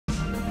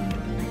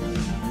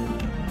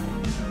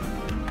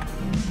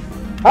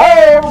Hi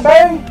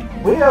everybody,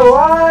 we are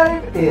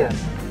live in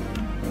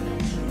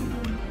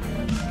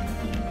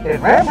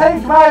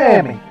Rampage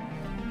Miami.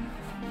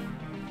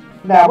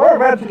 Now we're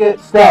about to get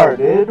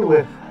started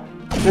with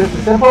just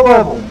a simple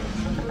level.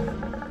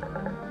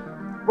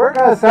 We're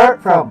going to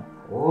start from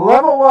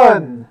level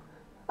 1.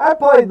 I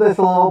played this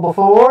a little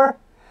before,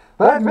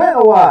 but it's been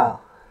a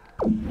while.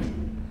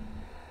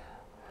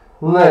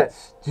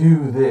 Let's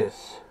do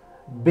this.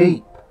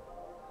 Beep.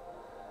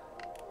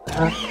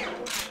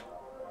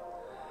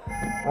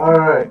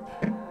 Alright.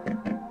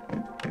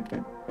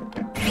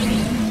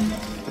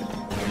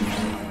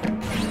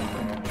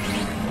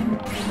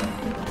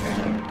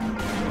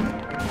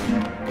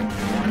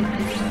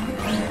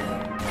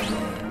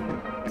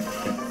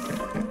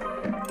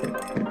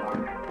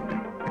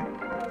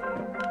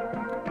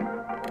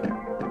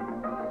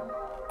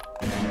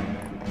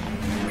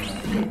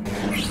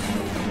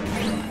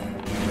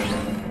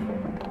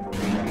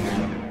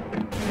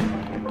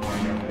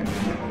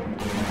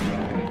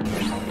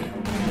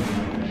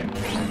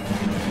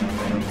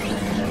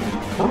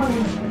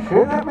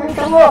 Should that make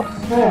a look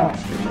now?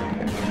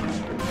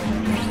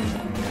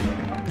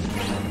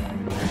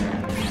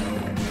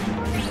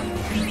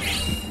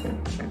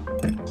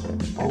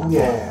 Oh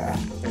yeah.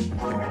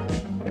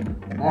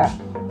 Now,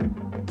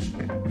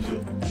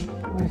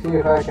 let me see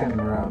if I can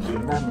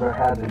remember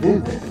how to do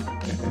this.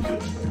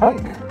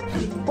 Hike!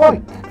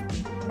 Hike!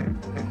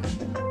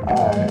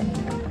 Alright.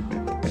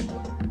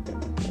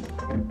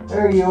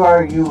 There you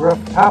are, you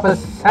rooftop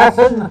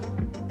assassin!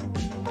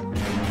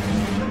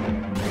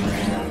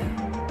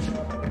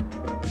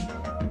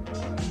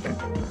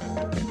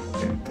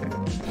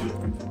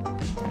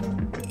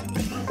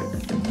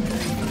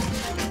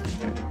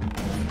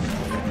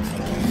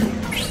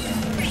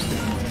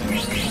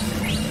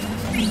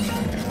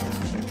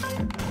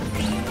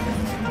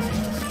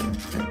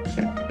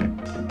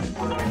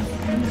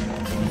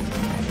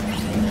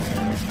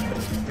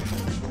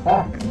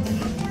 Ah.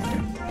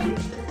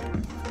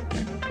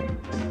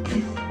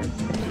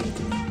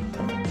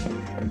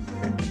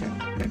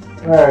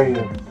 Where are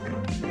you?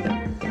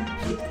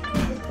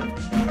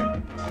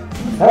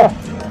 Ah.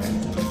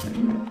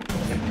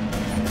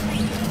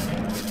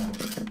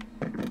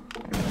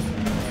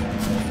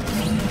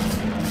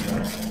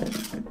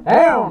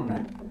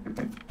 Down!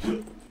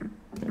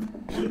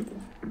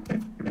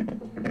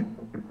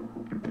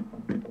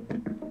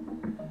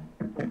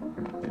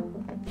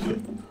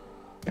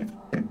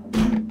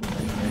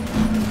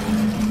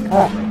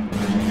 Ah.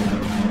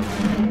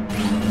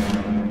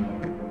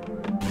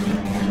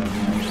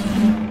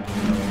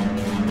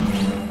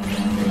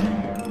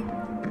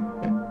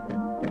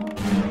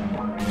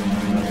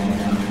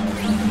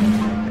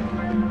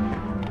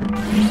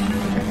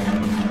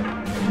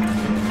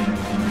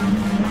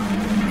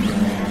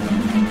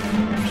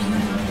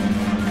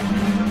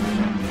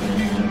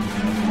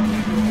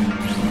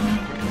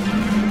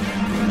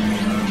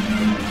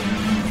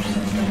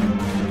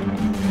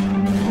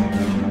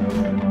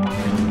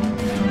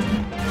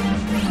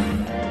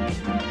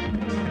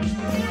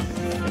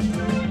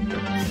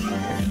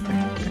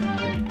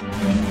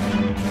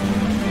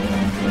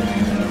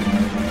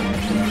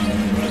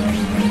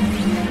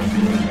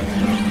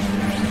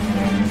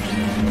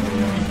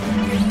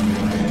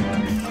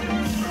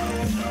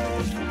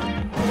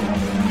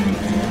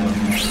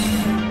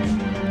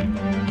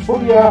 Oh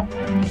yeah.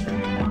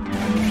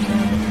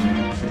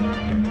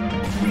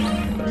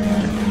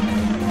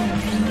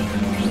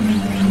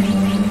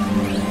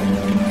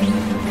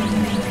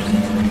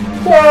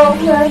 So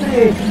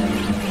many.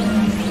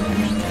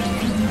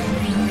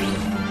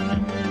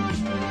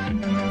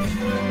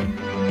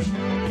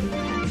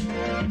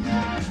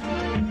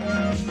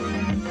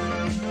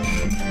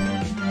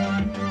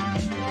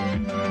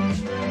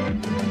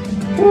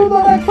 To the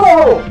next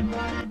level.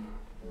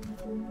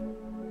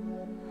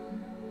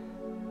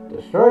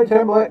 Destroy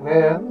 10 black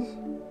vans.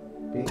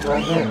 Beat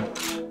 1 minute.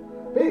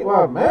 Beat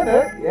 1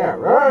 minute? Yeah,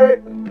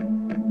 right.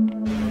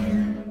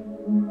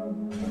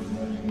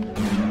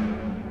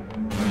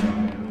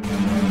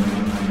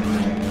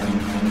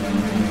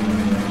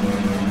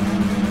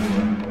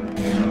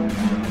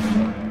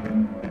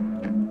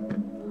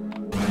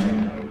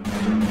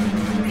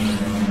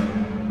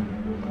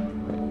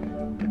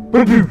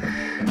 Badoosh.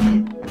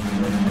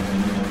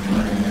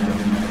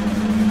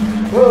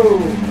 Whoa.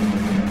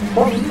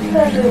 1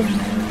 minute.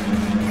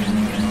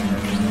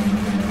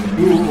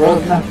 You will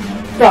not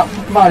stop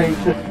my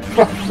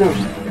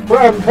destructive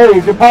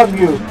rampage upon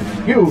you,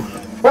 you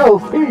fell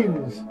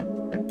fiends!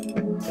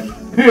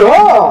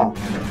 Yeah!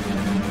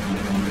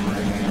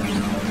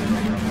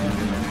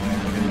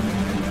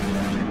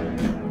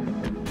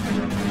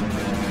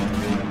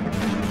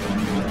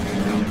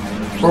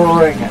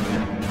 Bring it!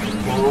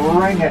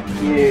 Bring it,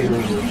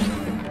 you!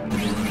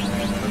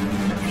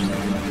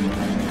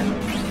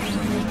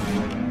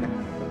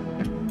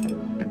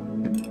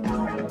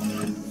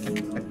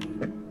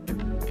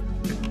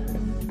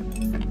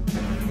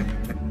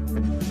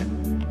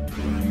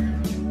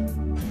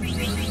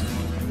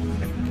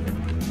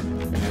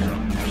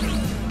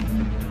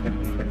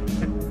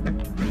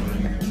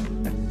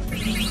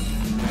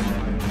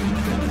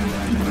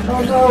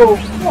 Oh no,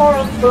 more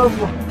of them!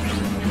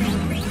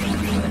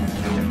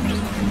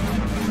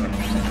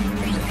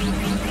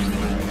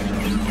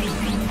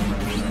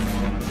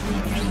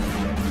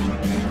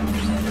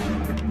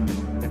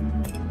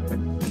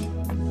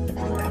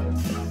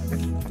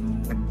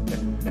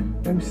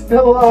 I'm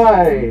still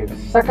alive,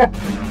 sucker!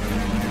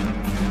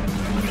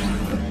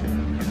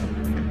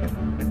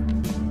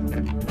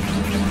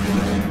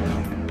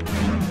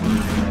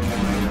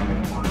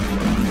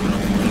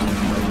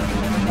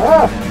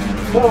 Ah,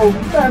 so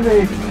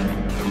many!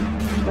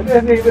 I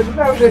didn't even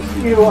notice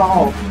you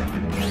all!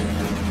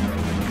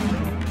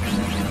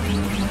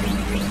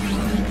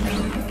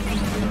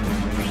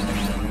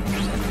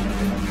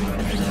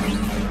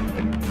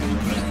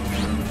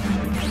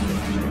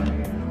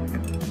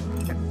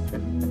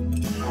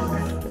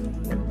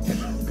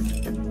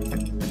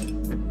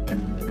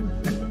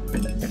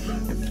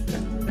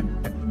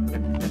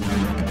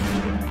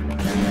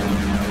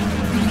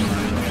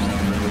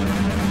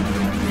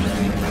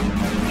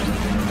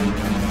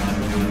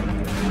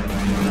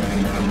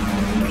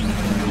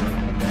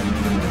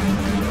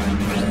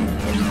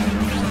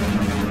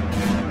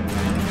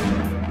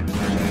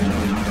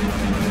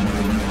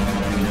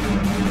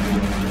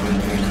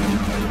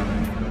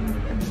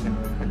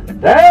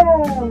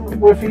 Down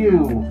with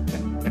you!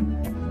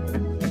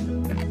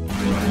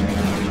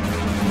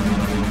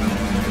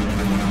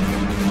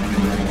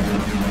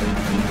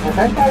 I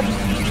think I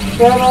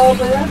got all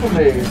the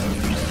enemies.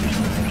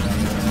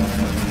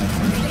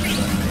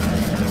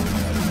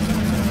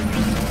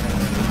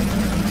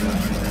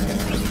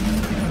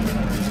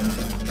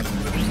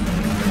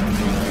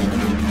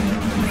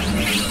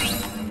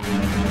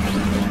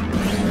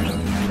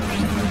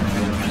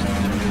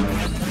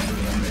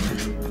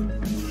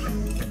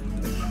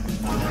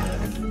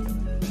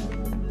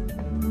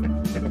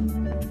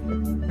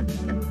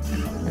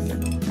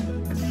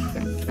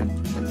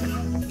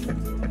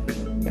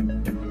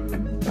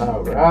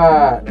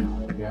 Alright,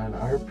 we got an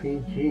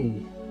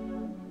RPG.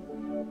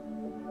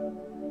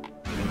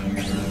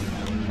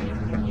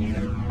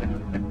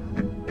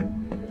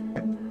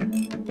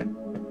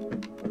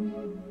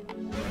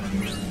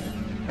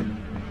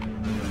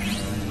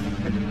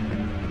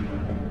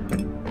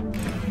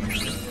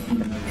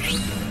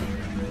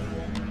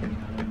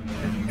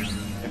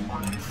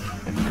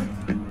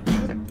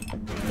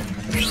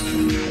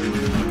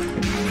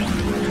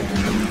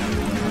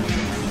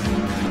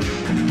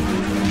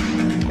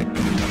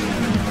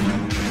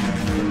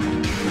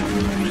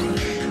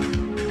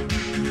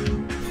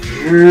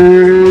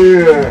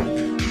 Yeah.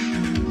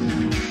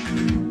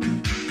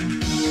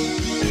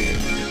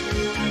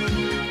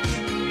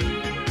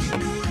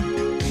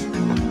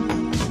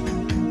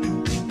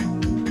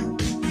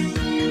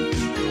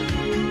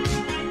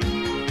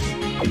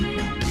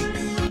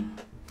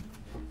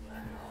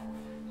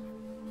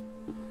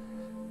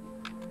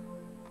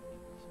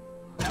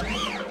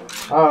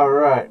 All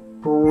right,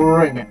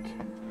 bring it.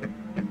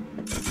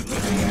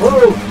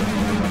 Oh.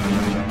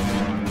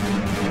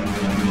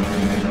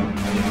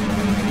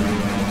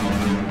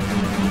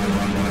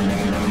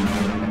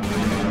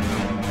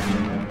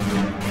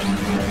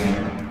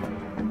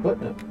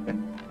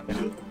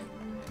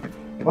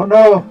 Oh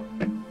no!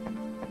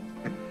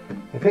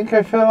 I think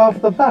I fell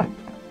off the map.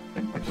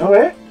 No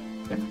way?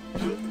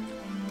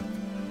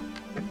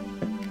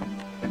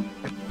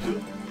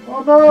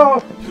 Oh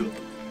no!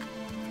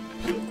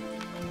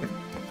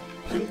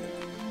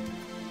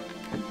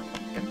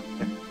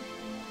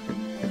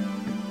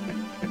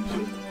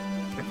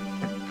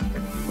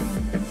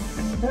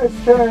 I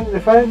was trying to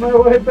find my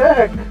way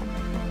back.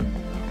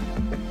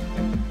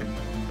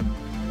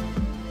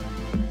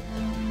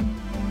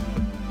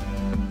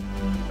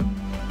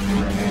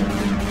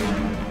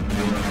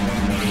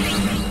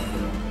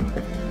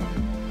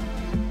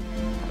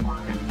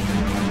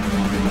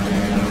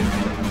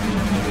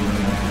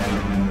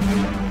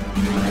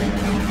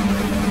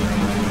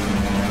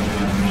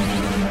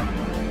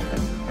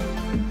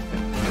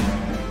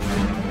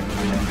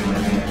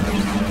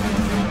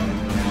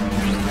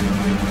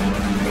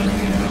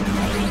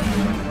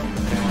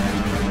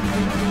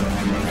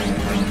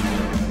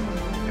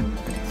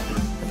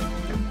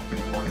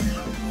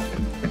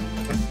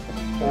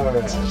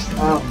 Alright,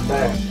 I'm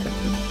back.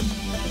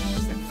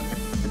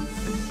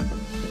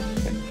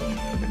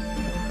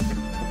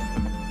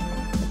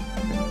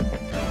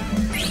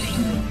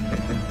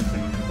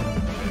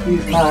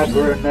 Use my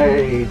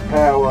grenade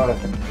power,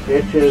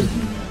 bitches.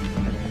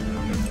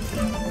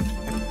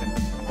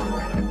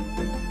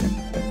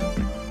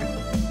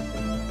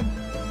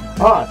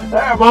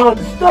 I'm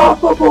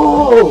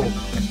unstoppable!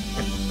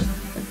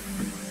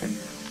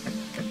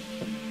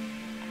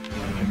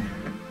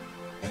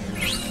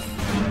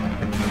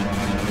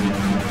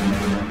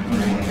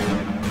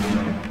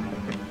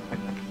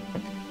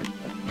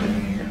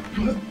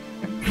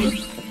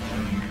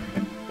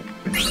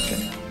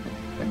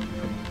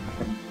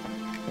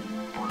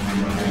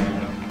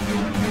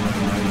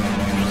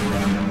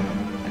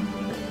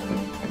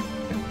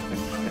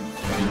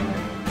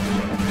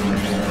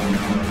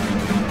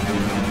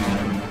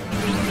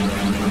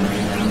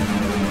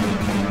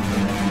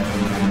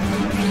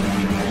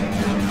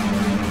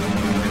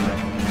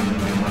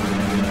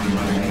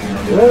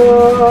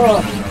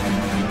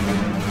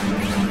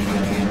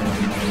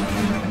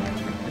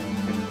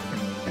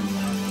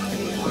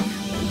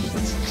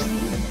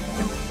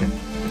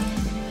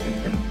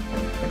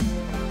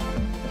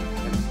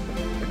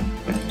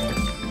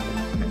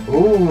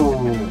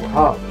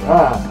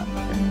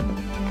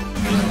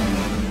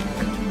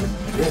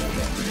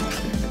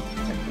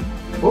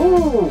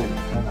 Ooh,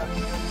 an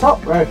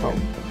assault rifle.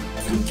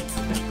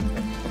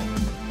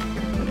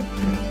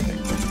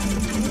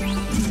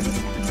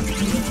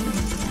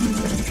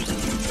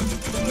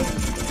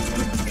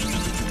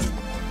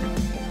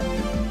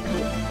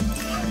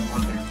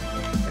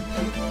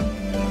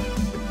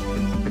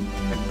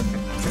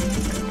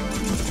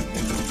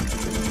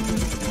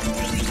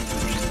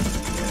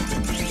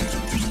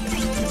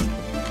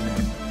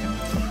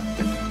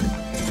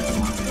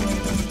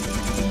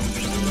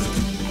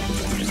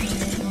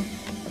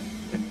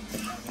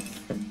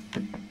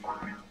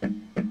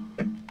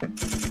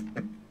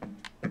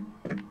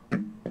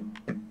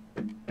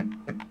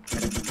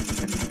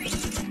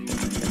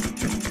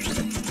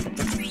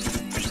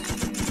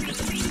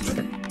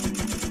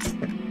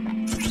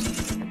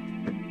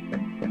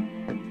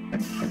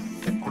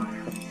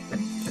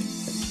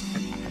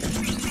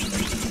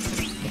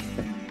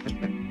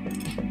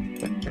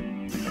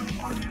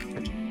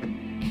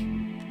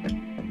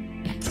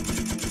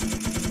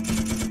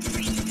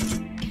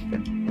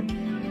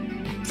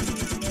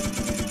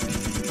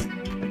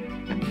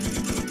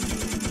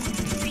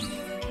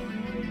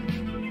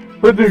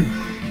 Produce.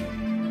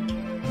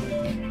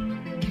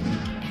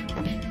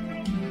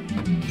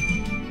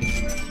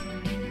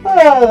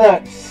 Oh,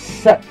 that's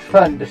such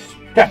fun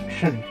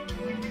destruction.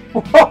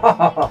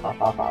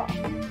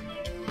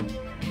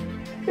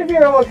 If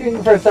you're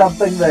looking for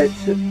something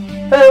that's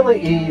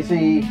fairly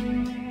easy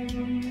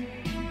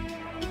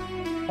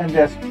and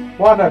just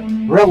want to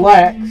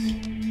relax,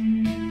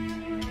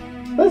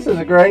 this is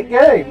a great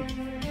game.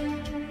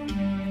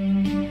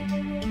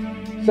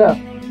 So,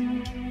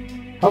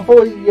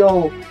 hopefully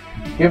you'll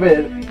give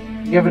it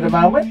a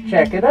moment,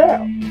 check it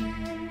out.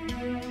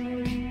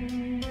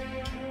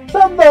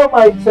 Some though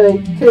might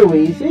say too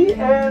easy,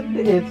 and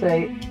it's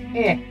a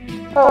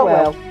oh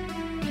well.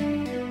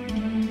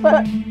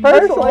 But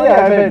personally,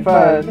 I've had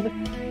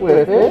fun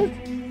with it.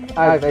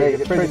 I've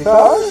made it pretty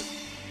far,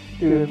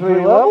 doing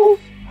 3 levels.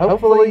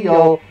 Hopefully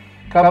you'll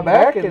come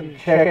back and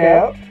check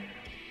out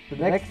the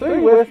next 3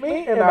 with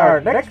me in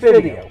our next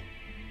video.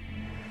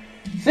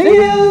 See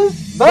you!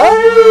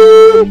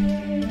 Bye!